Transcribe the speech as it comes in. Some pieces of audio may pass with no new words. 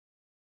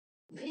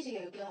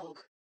Video blog.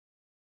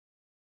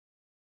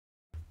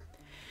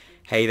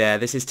 Hey there,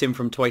 this is Tim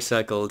from Twice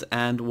Circled,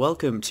 and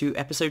welcome to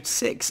episode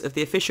 6 of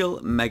the official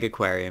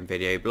Megaquarium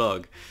video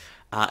blog.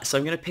 So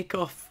I'm going to pick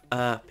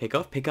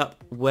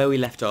up where we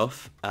left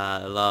off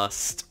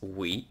last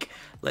week.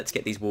 Let's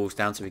get these walls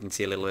down so we can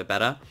see a little bit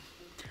better.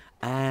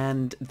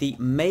 And the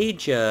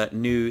major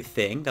new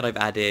thing that I've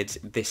added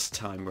this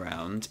time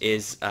round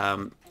is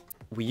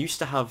we used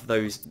to have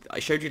those, I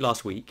showed you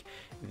last week,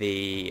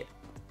 the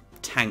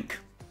tank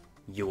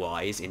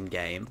UIs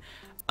in-game.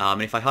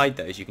 And if I hide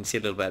those, you can see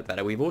a little bit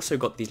better. We've also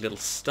got these little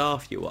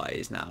staff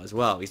UIs now as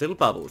well. These little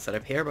bubbles that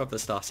appear above the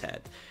staff's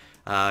head.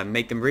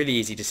 Make them really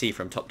easy to see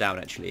from top down,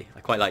 actually. I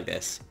quite like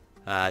this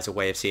as a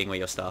way of seeing where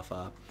your staff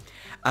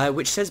are.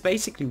 Which says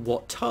basically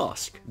what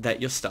task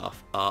that your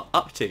staff are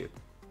up to.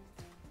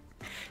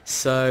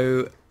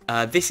 So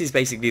this is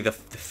basically the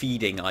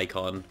feeding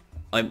icon.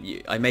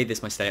 I made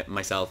this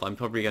myself. I'm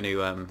probably going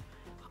to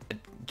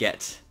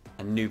get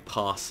a new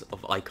pass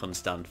of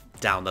icons done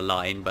down the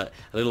line, but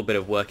a little bit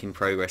of work in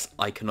progress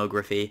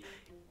iconography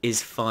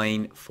is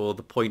fine for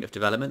the point of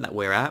development that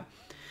we're at.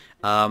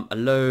 A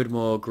load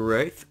more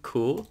growth,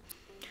 cool,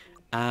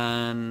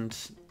 and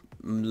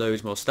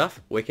loads more stuff,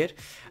 wicked.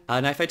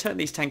 Now if I turn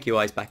these tank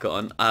UIs back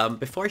on,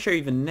 before I show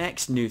you the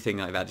next new thing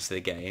I've added to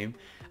the game,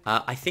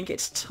 I think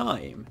it's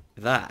time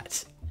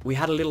that we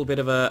had a little bit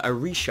of a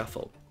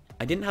reshuffle.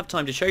 I didn't have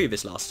time to show you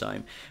this last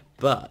time,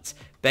 but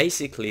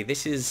basically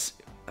this is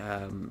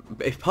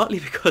partly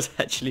because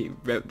actually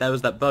there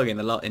was that bug in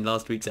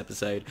last week's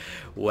episode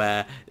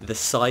where the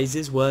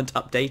sizes weren't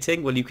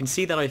updating. Well, you can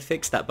see that I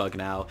fixed that bug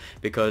now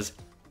because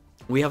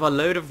we have a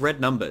load of red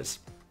numbers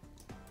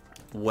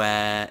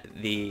where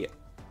the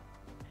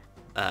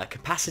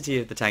capacity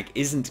of the tank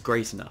isn't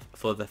great enough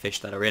for the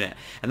fish that are in it,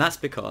 and that's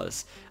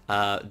because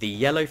the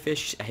yellow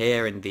fish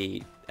here and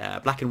the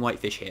black and white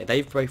fish here,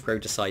 they've both grown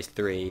to size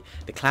 3.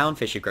 The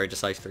clownfish have grown to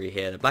size 3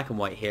 here. The black and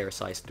white here are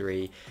size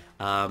 3.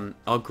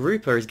 Our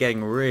grouper is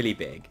getting really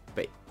big,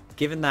 but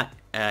given that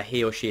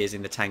he or she is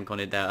in the tank on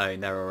their own,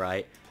 they're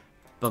alright.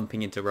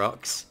 Bumping into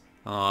rocks.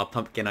 Oh,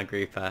 pumpkin our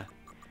grouper.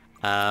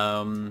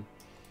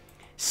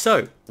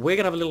 So, we're going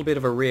to have a little bit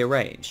of a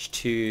rearrange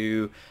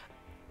to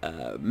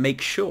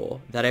make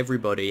sure that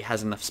everybody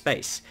has enough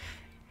space.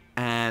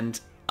 And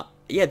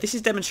yeah, this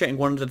is demonstrating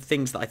one of the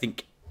things that I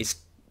think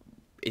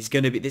is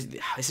going to be this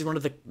is one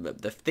of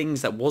the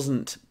things that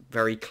wasn't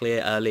very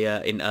clear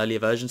in earlier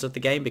versions of the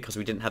game, because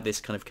we didn't have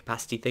this kind of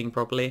capacity thing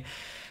properly,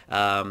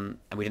 and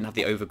we didn't have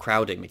the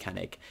overcrowding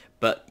mechanic.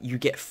 But you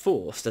get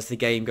forced as the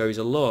game goes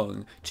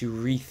along to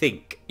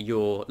rethink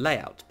your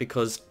layout,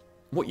 because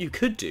what you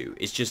could do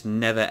is just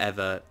never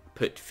ever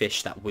put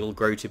fish that will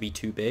grow to be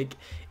too big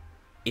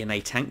in a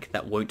tank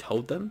that won't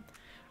hold them.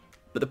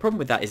 But the problem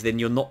with that is then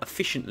you're not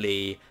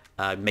efficiently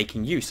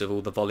making use of all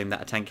the volume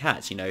that a tank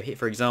has. You know,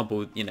 for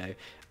example, you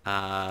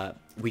know,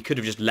 we could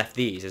have just left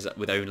these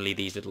with only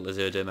these little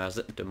azure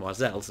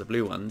demoiselles, the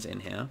blue ones, in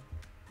here.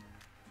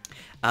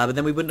 But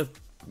then we wouldn't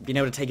have been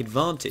able to take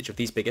advantage of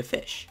these bigger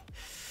fish.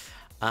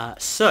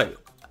 So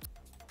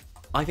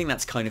I think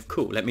that's kind of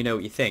cool. Let me know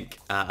what you think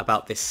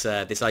about this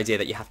this idea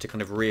that you have to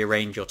kind of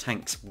rearrange your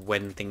tanks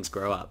when things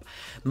grow up.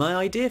 My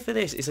idea for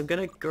this is I'm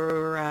going to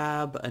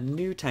grab a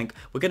new tank.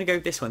 We're going to go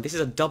with this one. This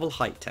is a double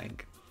height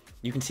tank.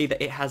 You can see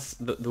that it has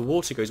the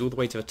water goes all the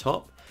way to the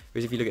top,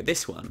 whereas if you look at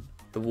this one,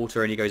 the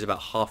water only goes about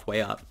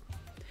halfway up.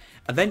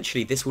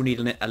 Eventually, this will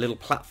need a little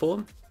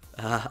platform.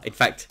 In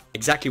fact,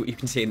 exactly what you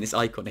can see in this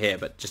icon here,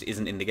 but just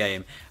isn't in the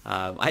game.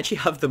 I actually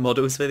have the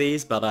models for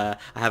these, but I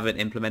haven't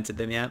implemented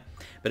them yet.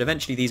 But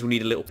eventually, these will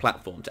need a little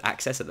platform to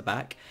access at the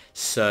back.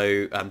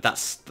 So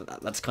that's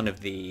kind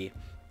of the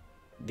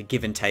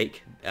give and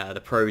take,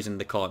 the pros and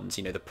the cons.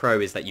 You know, the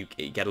pro is that you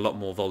get a lot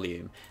more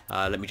volume.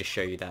 Let me just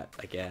show you that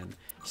again.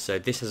 So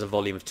this has a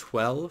volume of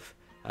 12,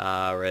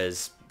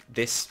 whereas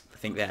this, I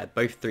think they're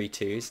both 3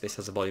 2s. This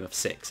has a volume of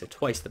 6, so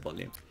twice the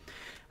volume.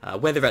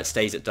 Whether that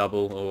stays at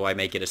double or I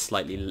make it a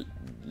slightly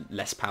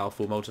less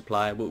powerful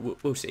multiplier,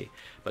 we'll see.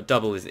 But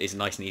double is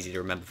nice and easy to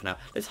remember for now.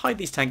 Let's hide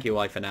these tank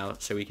UI for now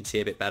so we can see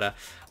a bit better.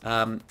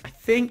 I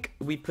think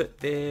we put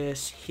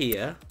this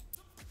here.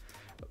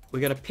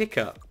 We're going to pick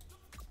up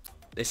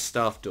this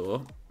staff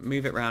door,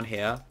 move it around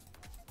here.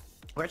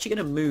 We're actually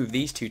going to move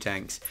these 2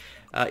 tanks.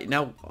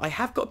 Now I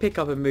have got pick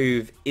up and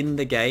move in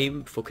the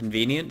game for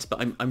convenience,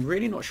 but I'm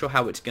really not sure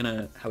how it's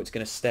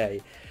gonna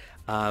stay.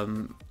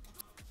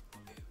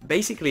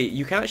 Basically,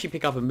 you can actually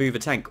pick up and move a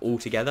tank all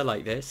together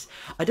like this.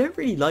 I don't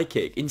really like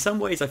it. In some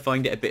ways, I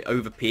find it a bit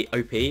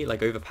OP,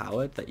 like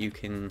overpowered, that you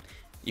can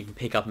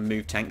pick up and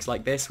move tanks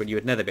like this when you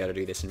would never be able to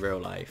do this in real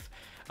life.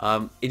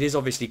 It is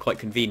obviously quite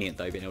convenient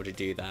though, being able to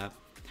do that.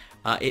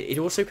 It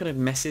also kind of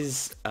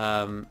messes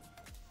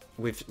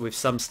with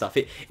some stuff.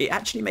 It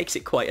actually makes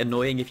it quite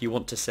annoying if you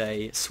want to,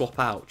 say, swap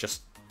out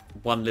just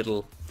one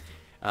little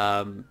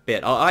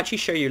bit. I'll actually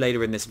show you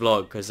later in this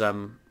vlog, because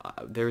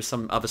there is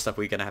some other stuff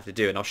we're going to have to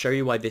do, and I'll show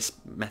you why this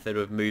method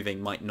of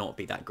moving might not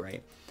be that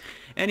great.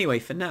 Anyway,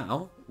 for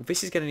now,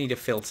 this is going to need a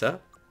filter.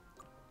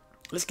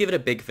 Let's give it a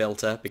big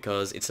filter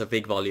because it's a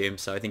big volume,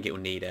 so I think it will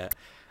need it.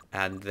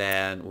 And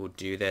then we'll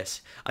do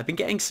this. I've been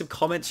getting some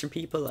comments from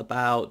people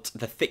about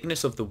the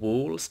thickness of the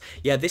walls.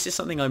 Yeah, this is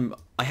something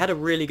I had a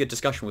really good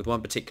discussion with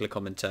one particular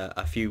commenter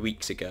a few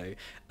weeks ago,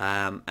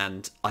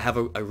 and I have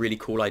a really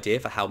cool idea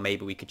for how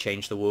maybe we could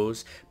change the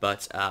walls,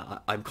 but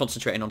I'm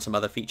concentrating on some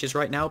other features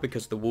right now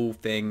because the wall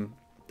thing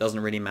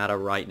doesn't really matter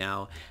right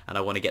now, and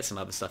I want to get some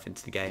other stuff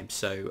into the game.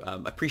 So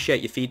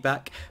appreciate your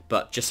feedback,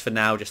 but just for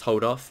now, just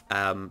hold off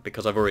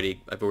because I've already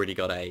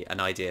got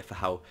an idea for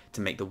how to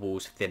make the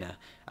walls thinner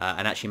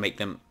and actually make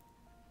them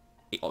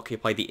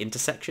occupy the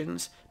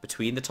intersections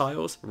between the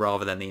tiles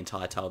rather than the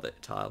entire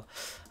tile.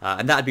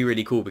 And that'd be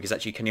really cool because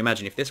actually, can you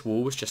imagine if this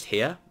wall was just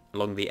here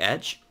along the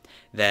edge,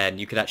 then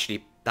you could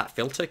actually, that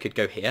filter could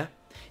go here.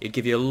 It'd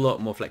give you a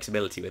lot more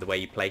flexibility with the way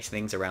you place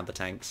things around the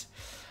tanks.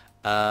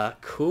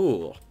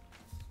 Cool.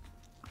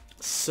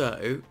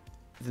 So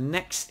the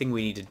next thing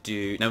we need to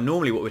do now,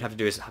 normally what we'd have to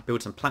do is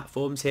build some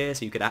platforms here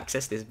so you could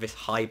access this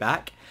high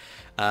back,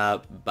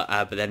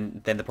 but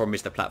then the problem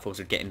is the platforms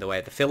would get in the way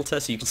of the filter,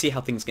 so you can see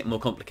how things get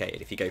more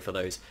complicated if you go for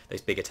those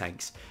bigger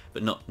tanks,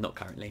 but not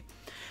currently.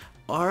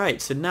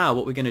 Alright, so now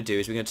what we're going to do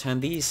is we're going to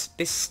turn the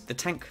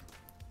tank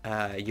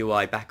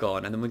UI back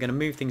on, and then we're going to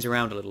move things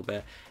around a little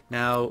bit.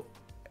 Now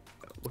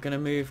we're going to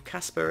move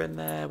Casper in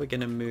there, we're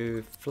going to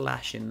move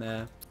Flash in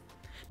there.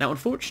 Now,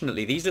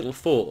 unfortunately, these little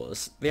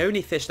fours, the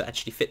only fish that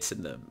actually fits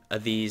in them are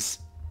these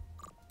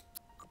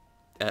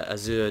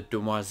azure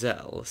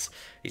demoiselles,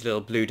 these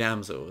little blue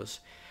damsels.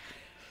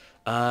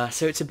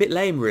 So it's a bit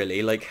lame,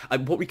 really. Like,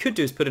 what we could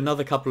do is put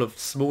another couple of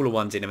smaller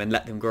ones in them and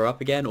let them grow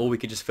up again, or we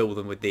could just fill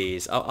them with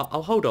these.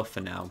 I'll hold off for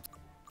now.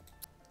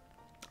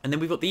 And then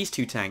we've got these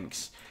two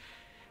tanks.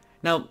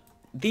 Now,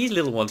 these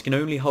little ones can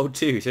only hold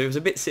two, so it was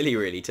a bit silly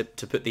really to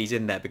put these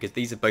in there because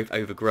these are both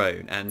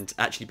overgrown, and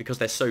actually because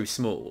they're so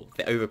small,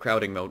 the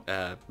overcrowding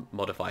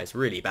modifier is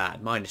really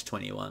bad,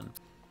 -21.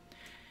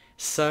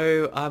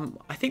 So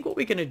I think what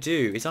we're going to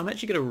do is I'm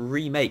actually going to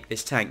remake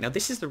this tank. Now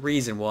this is the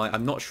reason why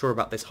I'm not sure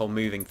about this whole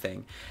moving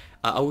thing.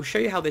 I will show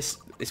you how this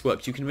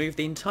works. You can move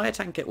the entire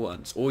tank at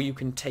once, or you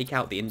can take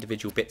out the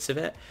individual bits of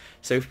it.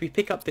 So if we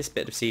pick up this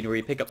bit of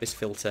scenery, pick up this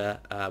filter,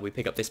 we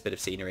pick up this bit of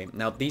scenery.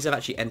 Now these have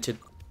actually entered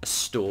a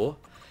store,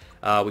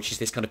 which is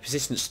this kind of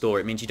persistent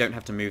store. It means you don't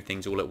have to move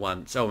things all at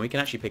once. Oh, and we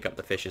can actually pick up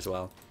the fish as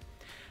well.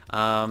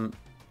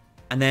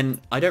 And then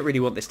I don't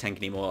really want this tank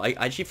anymore.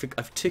 I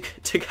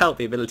took out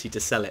the ability to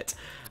sell it,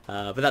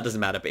 but that doesn't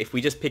matter. But if we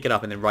just pick it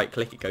up and then right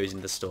click, it goes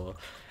in the store.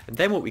 And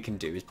then what we can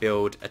do is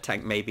build a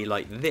tank maybe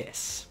like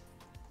this.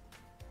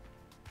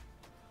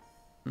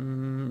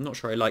 Not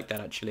sure I like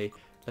that actually.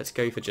 Let's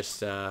go for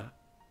just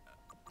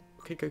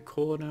could go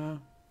corner.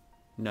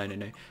 No.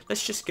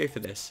 Let's just go for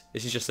this.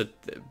 This is just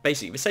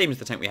basically the same as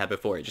the tank we had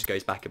before. It just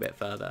goes back a bit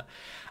further.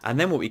 And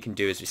then what we can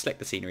do is we select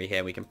the scenery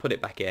here. We can put it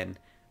back in.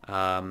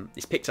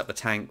 It's picked up the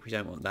tank. We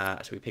don't want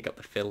that. So we pick up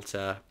the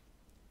filter.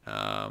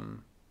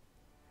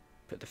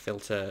 Put the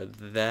filter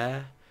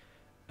there.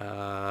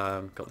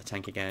 Got the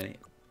tank again.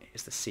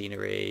 Here's the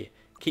scenery.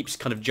 Keeps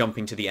kind of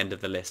jumping to the end of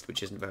the list,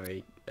 which isn't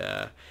very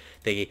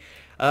thingy.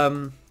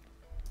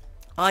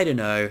 I don't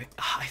know.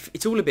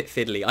 It's all a bit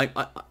fiddly.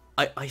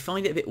 I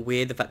find it a bit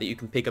weird, the fact that you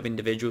can pick up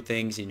individual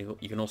things, and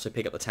you can also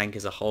pick up the tank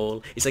as a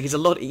whole. It's like it's a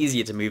lot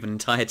easier to move an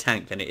entire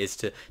tank than it is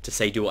to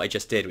say do what I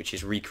just did, which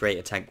is recreate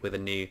a tank with a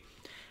new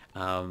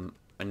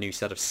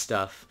set of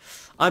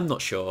stuff. I'm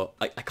not sure.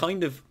 I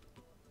kind of...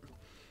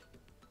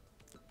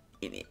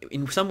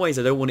 In some ways,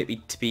 I don't want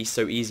it to be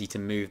so easy to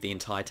move the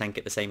entire tank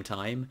at the same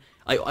time.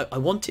 I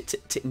want it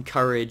to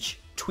encourage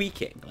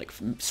tweaking, like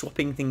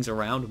swapping things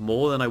around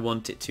more than I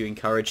want it to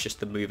encourage just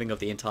the moving of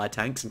the entire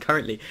tanks. And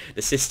currently,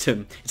 the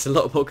system, it's a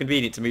lot more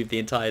convenient to move the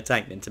entire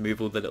tank than to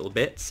move all the little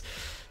bits.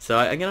 So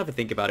I'm gonna have to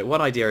think about it. One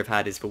idea I've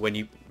had is for when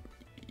you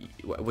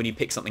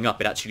pick something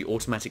up, it actually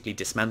automatically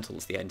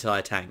dismantles the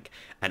entire tank,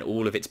 and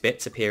all of its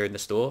bits appear in the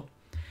store,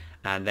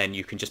 and then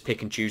you can just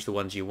pick and choose the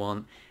ones you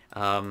want.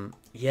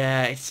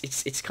 Yeah,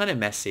 it's kind of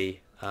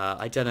messy.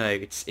 I don't know.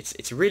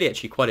 It's really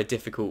actually quite a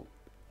difficult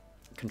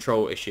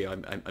control issue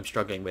I'm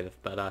struggling with,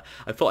 but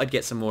I thought I'd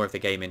get some more of the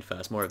game in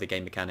first, more of the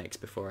game mechanics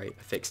before I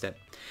fixed it.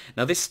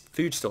 Now this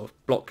food store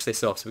blocks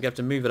this off, so we have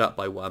to move it up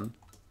by 1.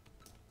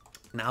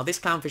 Now this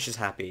clownfish is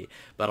happy,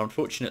 but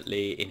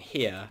unfortunately in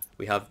here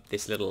we have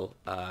this little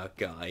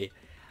guy,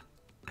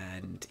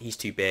 and he's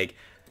too big.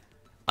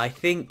 I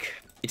think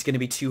it's going to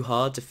be too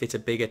hard to fit a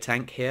bigger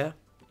tank here.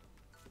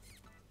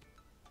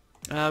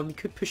 We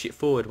could push it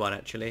forward one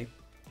actually.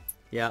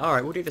 Yeah,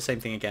 alright, we'll do the same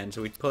thing again.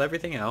 So we pull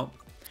everything out,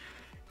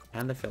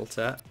 and the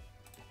filter.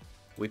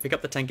 We pick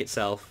up the tank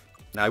itself.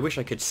 Now I wish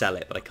I could sell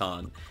it, but I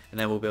can't. And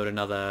then we'll build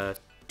another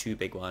too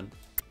big one.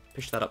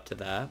 Push that up to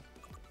there.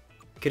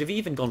 Could have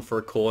even gone for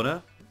a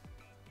corner.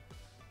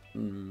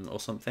 Or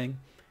something.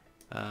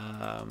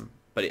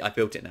 But I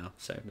built it now,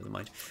 so never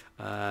mind.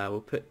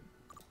 We'll put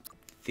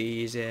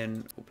these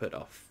in. We'll put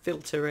our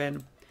filter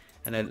in.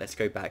 And then let's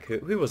go back.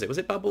 Who was it? Was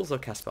it Bubbles or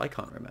Casper? I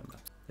can't remember.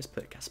 Let's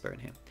put Casper in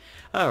here.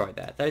 Alright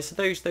there.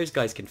 Those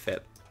guys can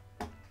fit.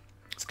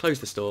 Let's close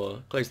the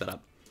store. Close that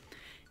up.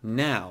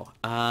 Now,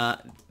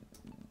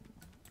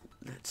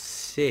 let's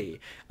see.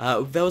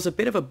 There was a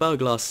bit of a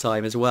bug last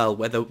time as well,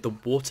 where the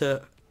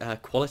water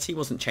quality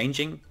wasn't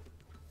changing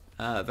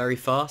very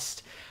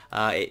fast.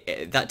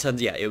 That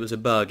turns, yeah, it was a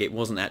bug. It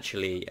wasn't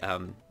actually.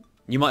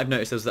 You might have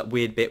noticed there was that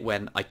weird bit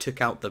when I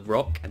took out the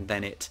rock, and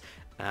then it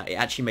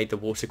actually made the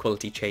water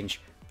quality change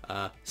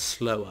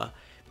slower.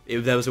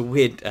 There was a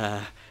weird.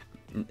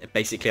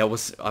 Basically, I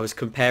was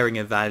comparing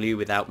a value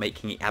without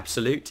making it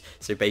absolute.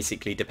 So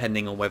basically,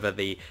 depending on whether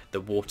the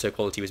water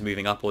quality was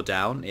moving up or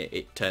down,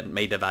 it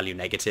made the value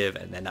negative,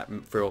 and then that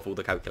threw off all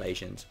the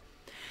calculations.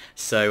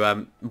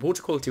 So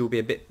water quality will be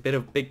a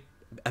bit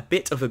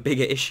of a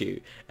bigger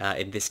issue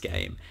in this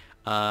game,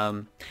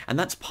 and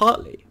that's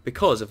partly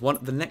because of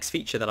the next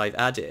feature that I've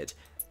added,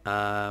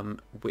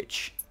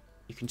 which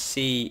you can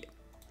see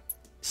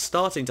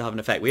starting to have an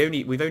effect.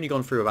 We've only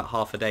gone through about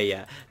half a day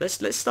yet.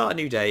 Let's start a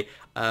new day.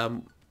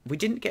 We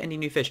didn't get any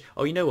new fish.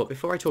 Oh, you know what?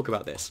 Before I talk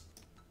about this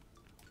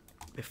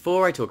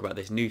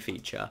new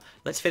feature,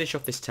 let's finish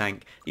off this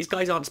tank. These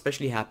guys aren't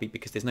especially happy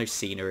because there's no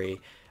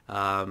scenery.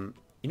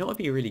 You know what would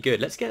be really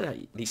good? Let's get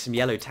some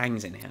yellow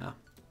tangs in here,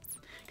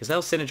 because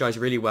they'll synergize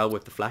really well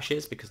with the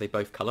flashes because they're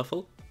both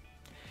colourful.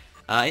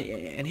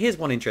 And here's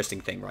one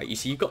interesting thing, right? You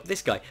see, you've got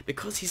this guy,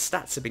 because his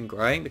stats have been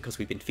growing, because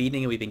we've been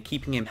feeding him, we've been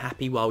keeping him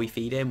happy while we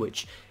feed him,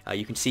 which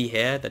you can see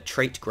here, the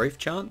trait growth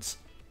chance.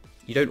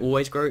 You don't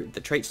always grow, the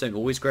traits don't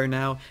always grow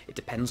now, it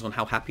depends on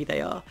how happy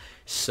they are.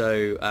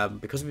 So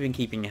because we've been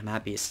keeping him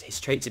happy, his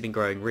traits have been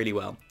growing really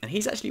well. And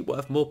he's actually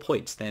worth more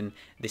points than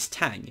this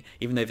Tang,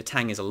 even though the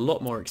Tang is a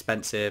lot more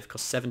expensive,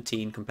 costs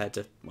 17 compared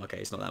to, okay,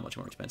 it's not that much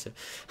more expensive.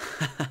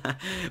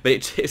 But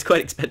it's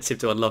quite expensive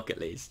to unlock at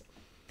least.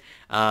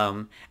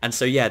 And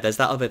so yeah, there's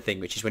that other thing,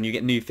 which is when you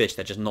get new fish,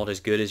 they're just not as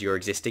good as your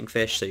existing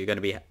fish, so you're going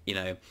to be, you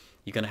know,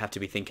 you're going to have to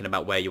be thinking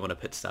about where you want to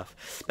put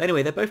stuff. But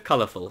anyway, they're both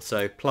colourful,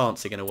 so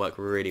plants are going to work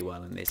really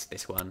well in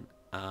this one.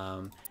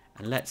 And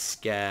let's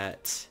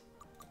get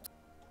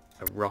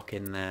a rock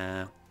in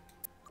there.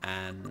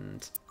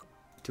 And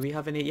do we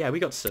have any? Yeah, we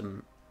got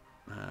some.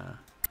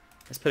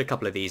 Let's put a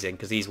couple of these in,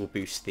 because these will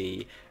boost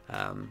the.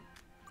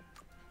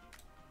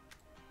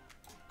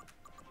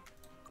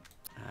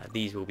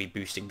 These will be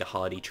boosting the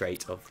hardy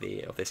trait of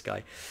this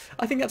guy.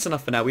 I think that's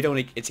enough for now. We don't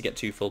want it to get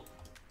too full.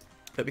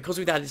 But because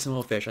we've added some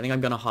more fish, I think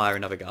I'm going to hire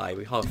another guy.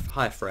 We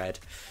hire Fred.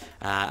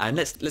 And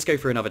let's go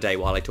for another day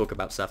while I talk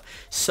about stuff.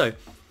 So,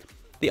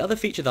 the other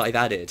feature that I've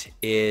added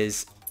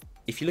is,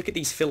 if you look at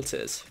these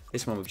filters,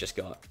 this one we've just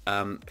got,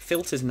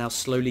 filters now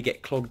slowly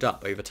get clogged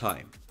up over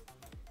time.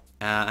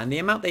 And the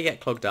amount they get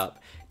clogged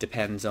up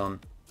depends on...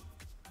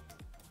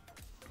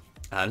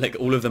 look,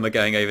 all of them are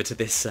going over to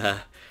this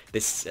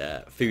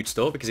food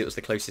store because it was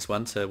the closest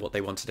one to what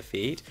they wanted to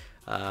feed.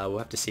 We'll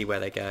have to see where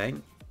they're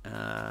going.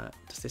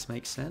 Does this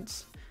make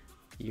sense?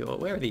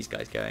 Where are these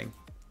guys going?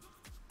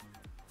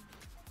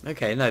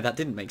 Okay, no, that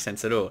didn't make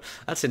sense at all.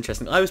 That's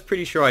interesting. I was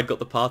pretty sure I'd got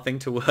the pathing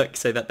to work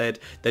so that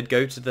they'd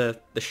go to the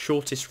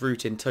shortest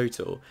route in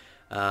total.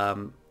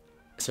 So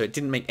it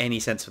didn't make any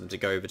sense for them to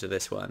go over to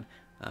this one.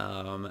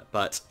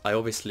 But I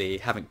obviously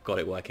haven't got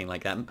it working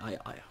like that.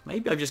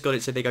 Maybe I've just got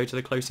it so they go to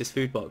the closest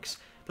food box.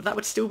 But that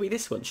would still be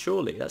this one,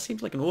 surely. That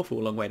seems like an awful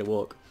long way to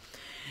walk.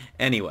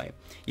 Anyway,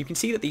 you can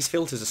see that these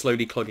filters are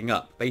slowly clogging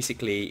up.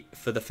 Basically,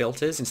 for the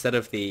filters, instead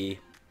of the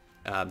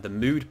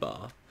mood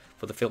bar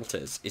for the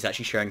filters is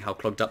actually showing how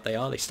clogged up they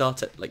are. They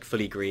start at like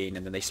fully green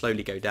and then they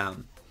slowly go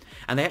down.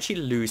 And they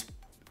actually lose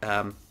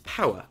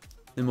power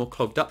the more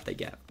clogged up they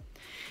get.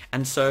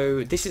 And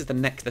so this is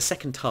the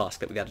second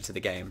task that we've added to the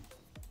game,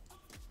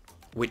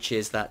 which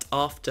is that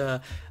after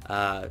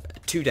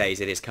 2 days,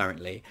 it is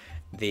currently,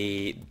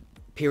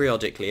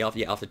 periodically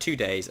after 2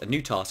 days, a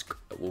new task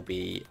will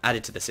be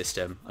added to the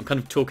system. I'm kind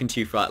of talking to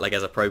you like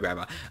as a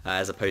programmer,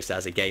 as opposed to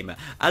as a gamer.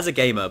 As a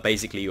gamer,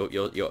 basically your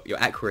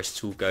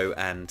aquarists will go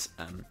and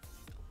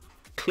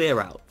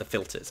clear out the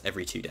filters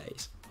every 2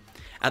 days.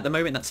 At the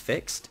moment, that's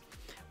fixed,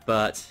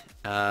 but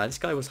this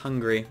guy was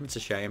hungry. It's a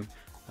shame.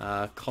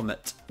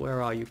 Comet,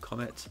 where are you,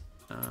 Comet?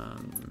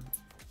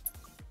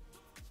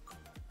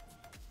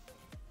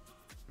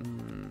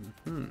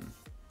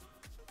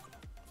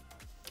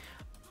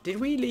 Did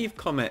we leave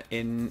Comet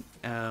in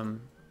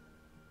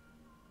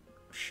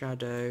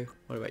Shadow?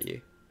 What about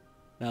you?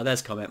 No,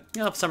 there's Comet.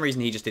 Oh, for some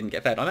reason he just didn't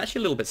get fed. I'm actually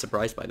a little bit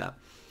surprised by that.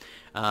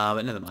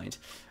 But never mind.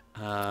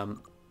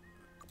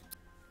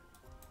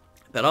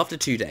 But after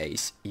 2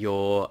 days,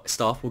 your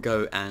staff will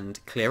go and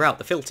clear out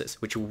the filters,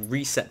 which will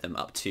reset them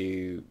up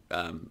to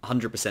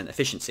 100%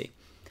 efficiency.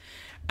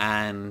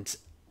 And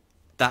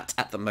that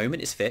at the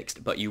moment is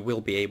fixed, but you will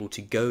be able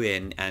to go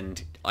in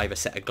and either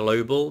set a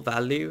global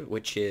value,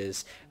 which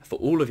is for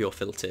all of your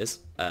filters,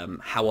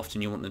 how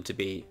often you want them to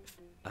be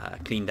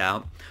cleaned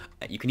out.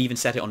 You can even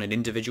set it on an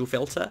individual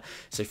filter.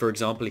 So for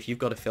example, if you've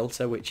got a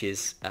filter which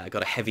is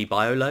got a heavy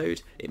bio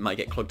load, it might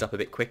get clogged up a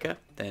bit quicker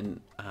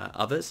than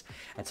others,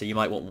 and so you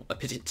might want a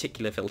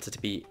particular filter to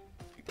be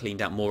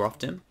cleaned out more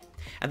often.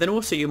 And then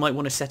also you might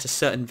want to set a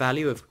certain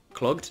value of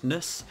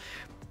cloggedness,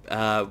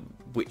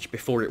 which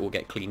before it will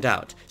get cleaned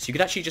out. So you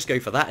could actually just go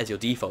for that as your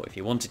default if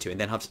you wanted to, and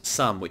then have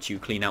some which you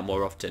clean out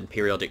more often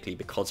periodically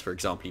because, for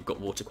example, you've got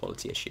water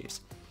quality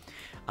issues.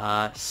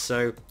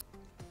 So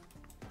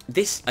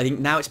this, I think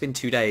now it's been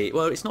 2 days.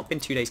 Well, it's not been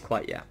 2 days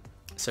quite yet.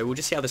 So we'll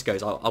just see how this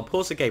goes. I'll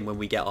pause the game when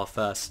we get our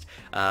first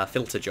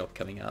filter job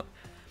coming up.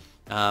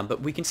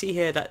 But we can see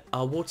here that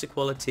our water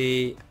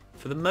quality,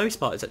 for the most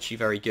part, is actually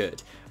very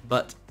good.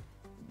 But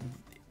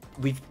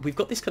we've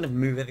got this kind of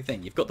moving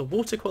thing. You've got the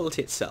water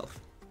quality itself,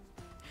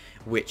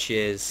 which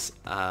is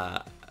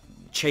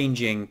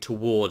changing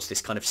towards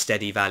this kind of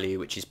steady value,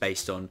 which is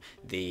based on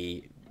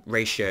the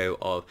ratio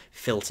of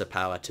filter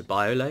power to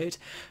bioload.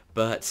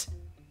 But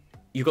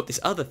you've got this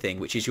other thing,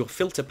 which is your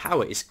filter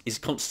power is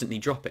constantly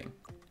dropping,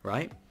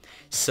 right?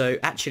 So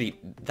actually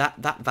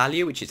that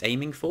value which it's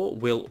aiming for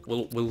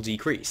will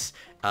decrease.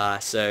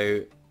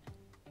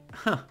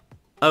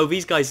 Oh,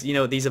 these guys, you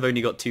know, these have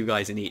only got 2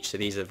 guys in each, so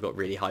these have got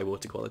really high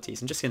water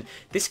qualities. I'm just gonna,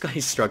 this guy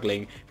is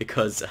struggling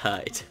because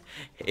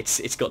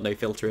it's got no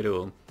filter at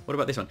all. What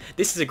about this one?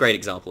 This is a great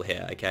example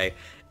here, okay?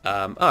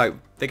 Oh,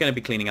 they're going to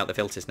be cleaning out the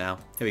filters now.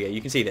 Here we go,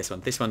 you can see this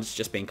one. This one's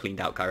just being cleaned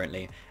out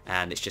currently,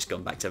 and it's just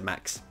gone back to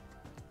max.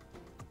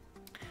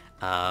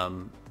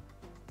 But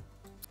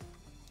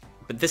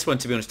this one,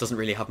 to be honest, doesn't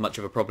really have much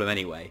of a problem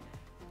anyway.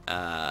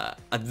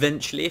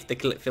 Eventually, if the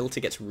filter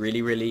gets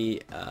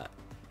really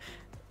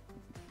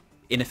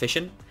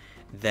inefficient,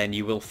 then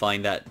you will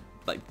find that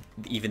like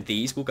even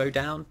these will go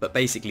down. But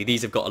basically,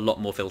 these have got a lot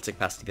more filter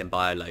capacity than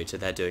bioload, so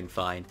they're doing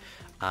fine.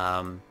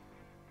 And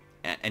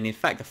in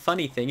fact, the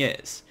funny thing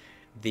is,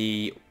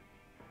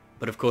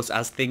 but of course,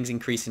 as things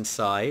increase in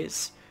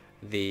size,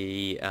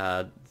 the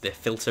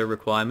filter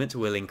requirement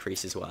will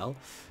increase as well.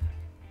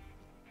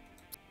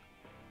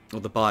 Or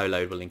the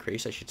bioload will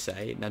increase, I should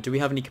say. Now, do we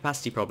have any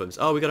capacity problems?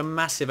 Oh, we've got a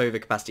massive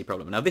overcapacity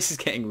problem. Now, this is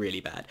getting really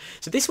bad.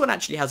 So this one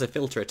actually has a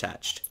filter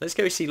attached. Let's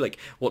go see like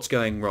what's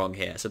going wrong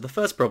here. So the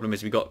first problem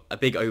is we've got a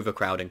big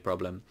overcrowding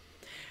problem.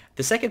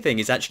 The second thing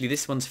is actually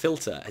this one's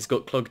filter has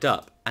got clogged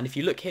up. And if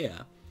you look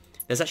here,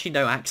 there's actually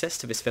no access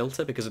to this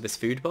filter because of this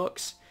food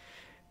box.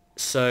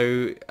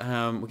 So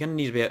we're going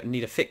to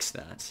need to fix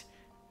that.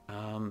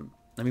 I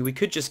mean, we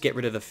could just get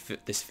rid of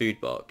this food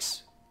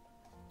box.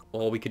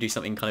 Or we could do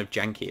something kind of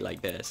janky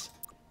like this.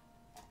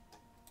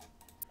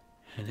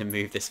 And then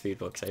move this food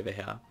box over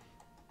here.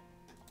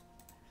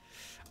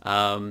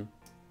 And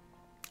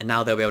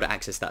now they'll be able to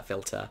access that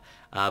filter.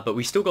 But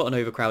we still got an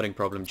overcrowding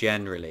problem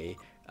generally.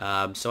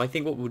 So I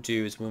think what we'll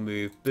do is we'll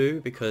move Boo,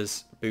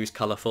 because Boo's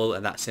colourful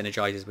and that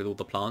synergizes with all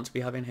the plants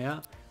we have in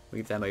here.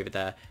 Move them over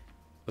there.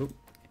 Oh,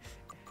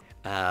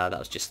 that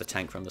was just the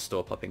tank from the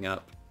store popping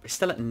up. We're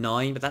still at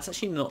 9, but that's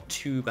actually not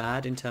too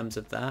bad in terms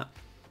of that.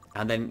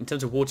 And then in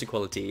terms of water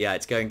quality, yeah,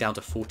 it's going down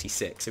to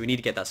 46, so we need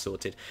to get that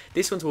sorted.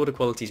 This one's water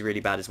quality is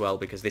really bad as well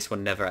because this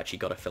one never actually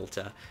got a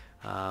filter.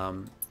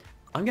 I'm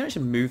going to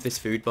actually move this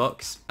food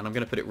box and I'm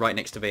going to put it right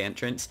next to the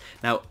entrance.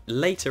 Now,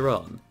 later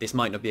on, this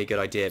might not be a good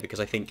idea because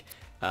I think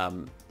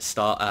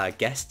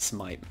guests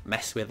might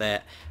mess with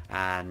it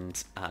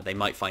and they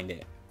might find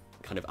it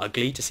kind of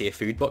ugly to see a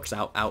food box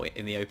out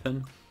in the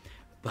open.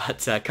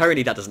 But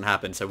currently that doesn't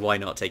happen, so why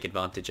not take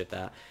advantage of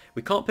that?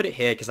 We can't put it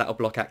here because that'll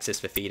block access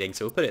for feeding,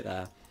 so we'll put it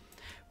there.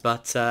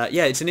 But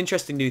yeah, it's an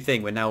interesting new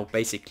thing where now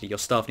basically your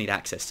staff need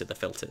access to the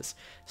filters.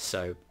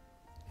 So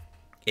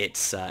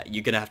it's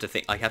you're gonna have to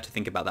think. I have to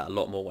think about that a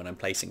lot more when I'm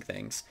placing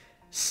things.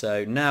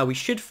 So now we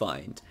should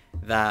find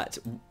that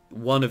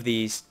one of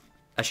these,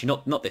 actually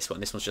not this one.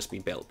 This one's just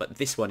been built, but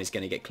this one is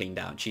going to get cleaned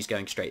out. She's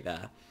going straight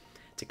there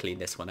to clean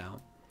this one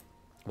out,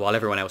 while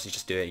everyone else is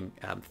just doing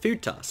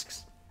food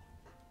tasks.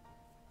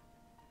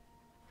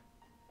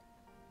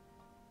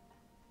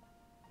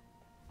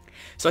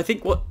 So I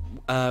think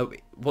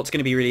what's going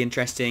to be really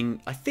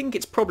interesting, I think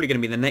it's probably going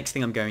to be the next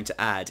thing I'm going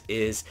to add,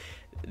 is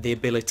the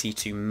ability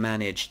to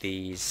manage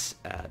these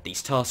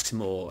tasks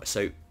more.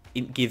 So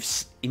it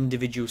gives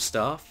individual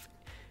staff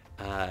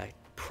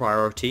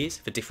priorities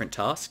for different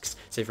tasks.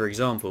 So for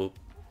example,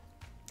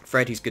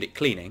 Fred, who's good at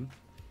cleaning,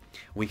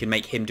 we can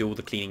make him do all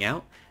the cleaning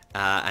out,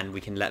 and we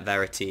can let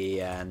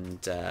Verity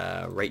and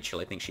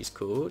Rachel, I think she's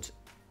called,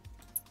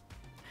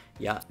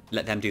 yeah,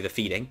 let them do the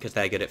feeding because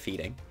they're good at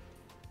feeding.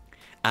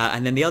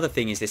 And then the other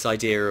thing is this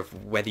idea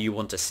of whether you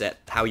want to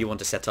how you want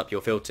to set up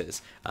your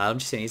filters. I'm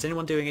just saying, is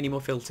anyone doing any more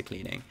filter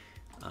cleaning?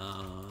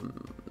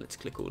 Let's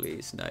click all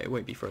these. No, it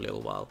won't be for a little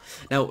while.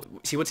 Now,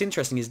 see what's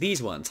interesting is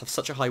these ones have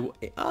such a high.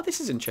 Oh, this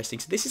is interesting.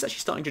 So this is actually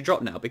starting to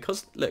drop now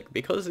because look,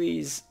 because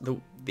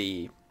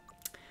the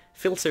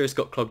filter has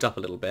got clogged up a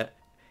little bit.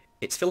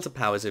 Its filter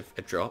powers have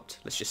dropped.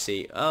 Let's just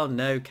see. Oh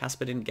no,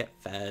 Casper didn't get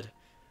fed.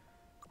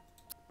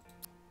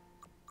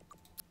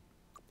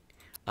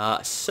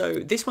 So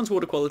this one's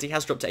water quality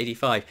has dropped to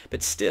 85,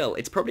 but still,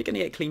 it's probably going to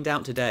get cleaned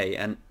out today,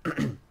 and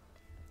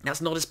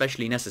that's not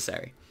especially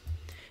necessary.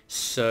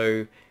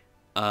 So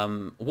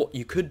what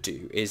you could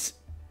do is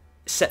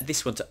set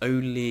this one to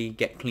only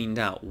get cleaned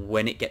out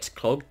when it gets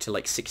clogged to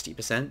like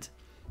 60%,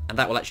 and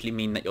that will actually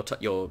mean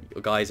that your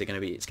guys are going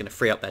to it's going to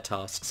free up their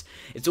tasks.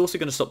 It's also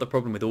going to stop the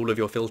problem with all of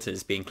your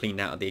filters being cleaned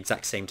out at the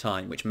exact same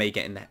time, which may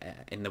get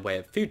in the way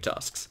of food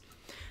tasks.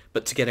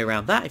 But to get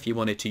around that, if you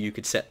wanted to, you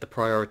could set the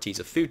priorities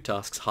of food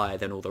tasks higher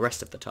than all the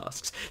rest of the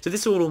tasks. So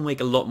this all will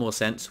make a lot more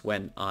sense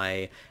when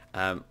I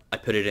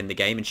put it in the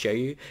game and show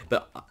you.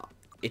 But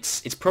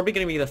it's probably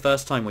going to be the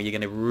first time where you're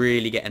going to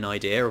really get an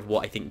idea of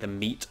what I think the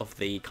meat of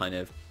the kind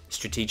of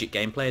strategic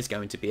gameplay is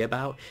going to be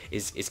about.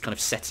 Is kind of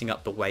setting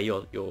up the way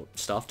your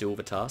staff do all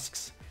the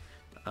tasks.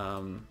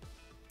 Oh,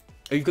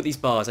 you've got these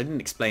bars. I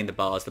didn't explain the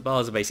bars. The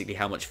bars are basically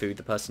how much food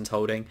the person's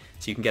holding,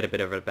 so you can get a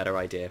bit of a better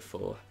idea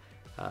for...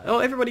 oh,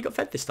 everybody got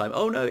fed this time.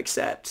 Oh no,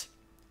 except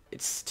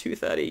it's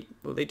 2:30.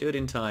 Will they do it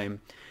in time?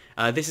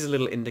 This is a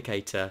little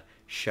indicator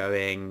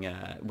showing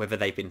whether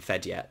they've been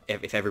fed yet.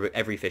 If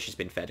every fish has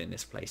been fed in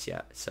this place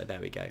yet. So there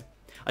we go.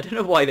 I don't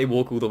know why they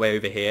walk all the way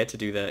over here to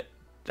do the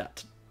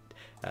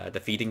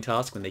feeding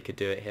task when they could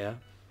do it here.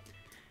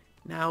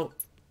 Now,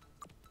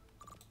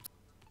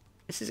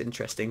 this is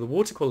interesting. The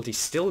water quality's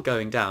still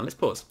going down. Let's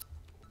pause.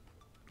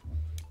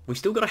 We've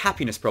still got a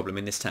happiness problem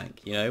in this tank.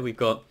 You know, we've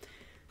got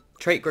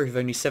trait growth of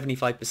only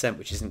 75%,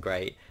 which isn't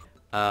great.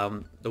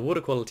 The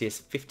water quality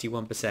is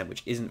 51%,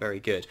 which isn't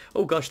very good.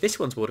 Oh gosh, this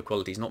one's water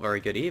quality is not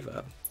very good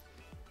either.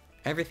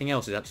 Everything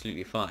else is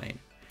absolutely fine.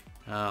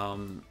 Now,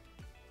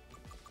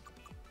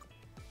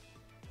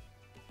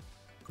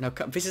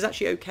 this is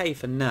actually okay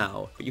for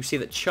now, but you see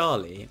that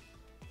Charlie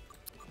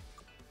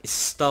is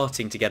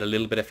starting to get a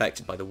little bit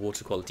affected by the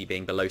water quality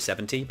being below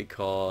 70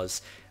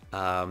 because...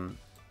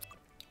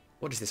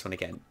 what is this one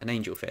again? An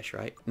angelfish,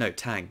 right? No,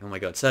 tang. Oh my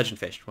god,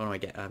 surgeonfish. What am I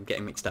I'm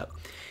getting mixed up.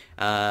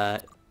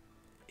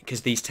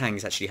 Because these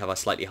tangs actually have a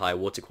slightly higher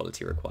water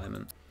quality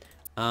requirement.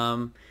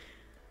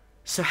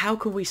 So how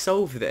can we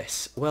solve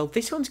this? Well,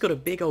 this one's got a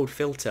big old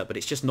filter, but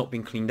it's just not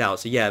been cleaned out.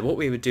 So yeah, what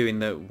we would do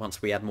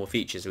once we add more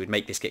features, we'd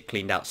make this get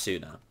cleaned out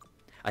sooner.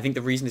 I think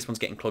the reason this one's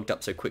getting clogged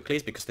up so quickly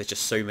is because there's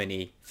just so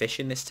many fish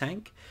in this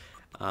tank.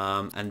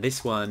 And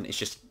this one is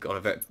just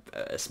got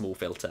a small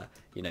filter,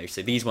 you know,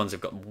 so these ones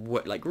have got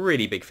like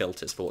really big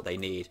filters for what they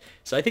need.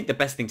 So I think the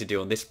best thing to do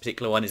on this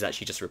particular one is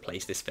actually just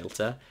replace this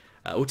filter.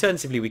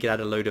 Alternatively, we could add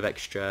a load of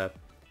extra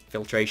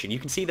filtration. You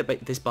can see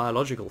that this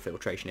biological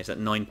filtration is at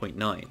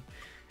 9.9,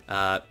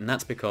 and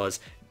that's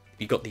because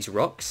you've got these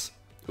rocks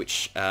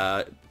which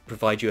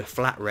provide you a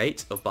flat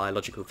rate of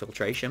biological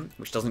filtration,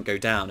 which doesn't go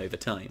down over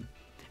time.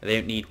 They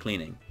don't need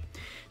cleaning.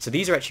 So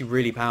these are actually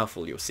really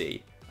powerful, you'll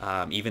see.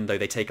 Even though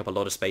they take up a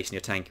lot of space in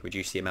your tank and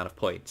reduce the amount of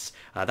points.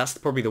 That's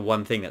probably the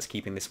one thing that's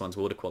keeping this one's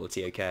water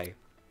quality okay.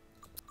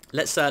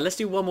 Let's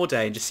do one more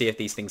day and just see if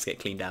these things get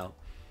cleaned out.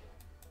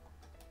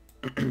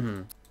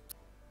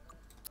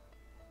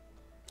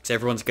 So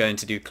everyone's going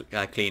to do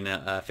clean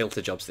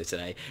filter jobs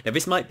today. Now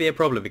this might be a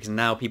problem because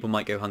now people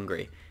might go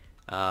hungry.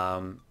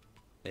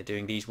 They're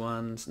doing these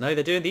ones. No,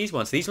 they're doing these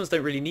ones. These ones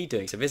don't really need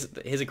doing. So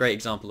here's a great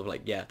example of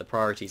like, yeah, the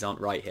priorities aren't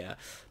right here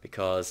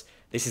because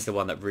this is the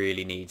one that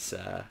really needs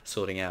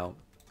sorting out.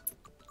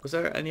 Was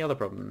there any other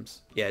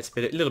problems? Yeah, it's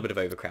a little bit of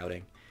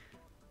overcrowding.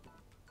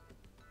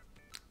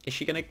 Is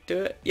she going to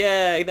do it?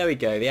 Yeah, there we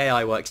go. The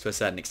AI works to a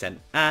certain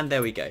extent. And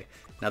there we go.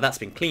 Now that's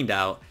been cleaned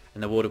out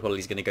and the water quality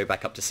is going to go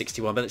back up to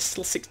 61, but it's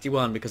still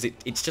 61 because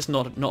it's just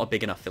not a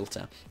big enough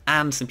filter.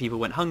 And some people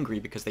went hungry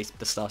because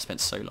the staff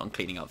spent so long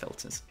cleaning out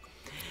filters.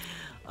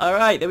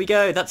 Alright, there we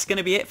go. That's going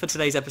to be it for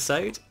today's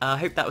episode. I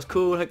hope that was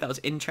cool. I hope that was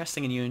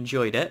interesting and you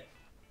enjoyed it.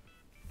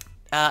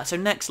 So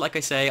next, like I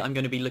say, I'm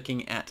going to be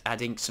looking at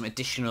adding some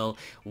additional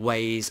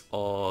ways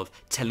of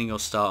telling your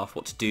staff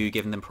what to do,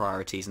 giving them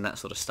priorities and that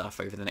sort of stuff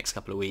over the next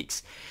couple of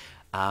weeks.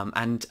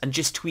 And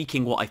just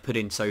tweaking what I've put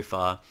in so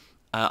far.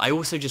 I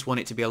also just want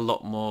it to be a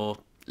lot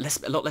less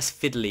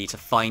fiddly to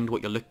find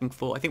what you're looking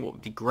for. I think what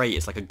would be great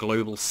is like a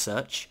global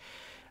search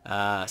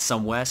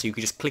somewhere, so you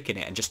could just click in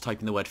it and just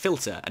type in the word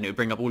filter and it would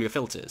bring up all your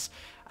filters,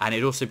 and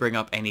it'd also bring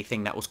up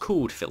anything that was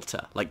called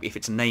filter, like if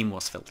its name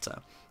was filter.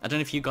 I don't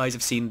know if you guys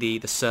have seen the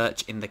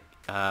search in the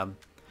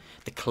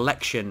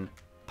collection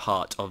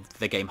part of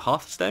the game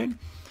Hearthstone.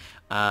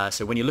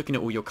 So when you're looking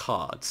at all your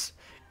cards,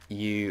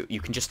 you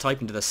can just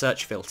type into the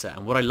search filter,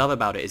 and what I love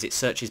about it is it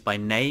searches by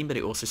name, but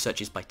it also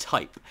searches by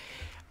type.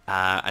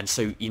 And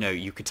so, you know,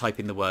 you could type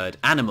in the word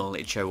animal,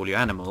 it'd show all your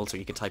animals, or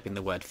you could type in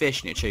the word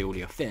fish and it'd show you all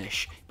your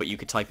fish, but you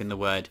could type in the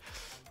word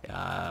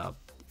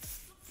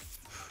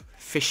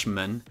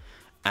fishman,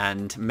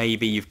 and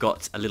maybe you've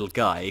got a little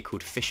guy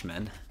called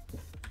Fishman,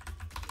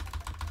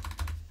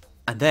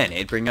 and then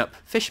it'd bring up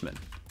Fishman.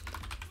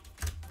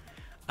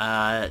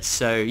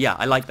 So yeah,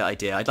 I like that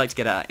idea. I'd like to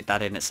get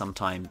that in at some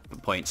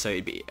point,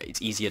 so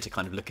it's easier to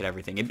kind of look at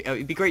everything.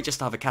 It'd be great just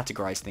to have a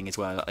categorized thing as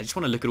well. I just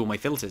want to look at all my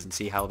filters and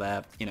see how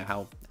they're, you know,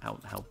 how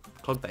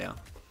clogged they are.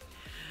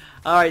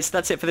 Alright, so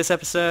that's it for this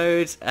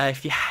episode.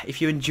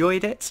 If you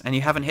enjoyed it and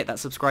you haven't hit that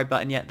subscribe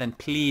button yet, then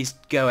please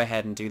go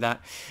ahead and do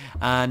that.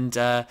 And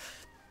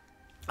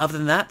other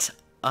than that,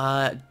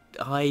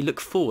 I look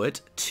forward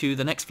to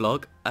the next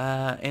vlog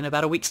in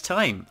about a week's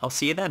time. I'll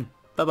see you then.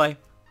 Bye bye.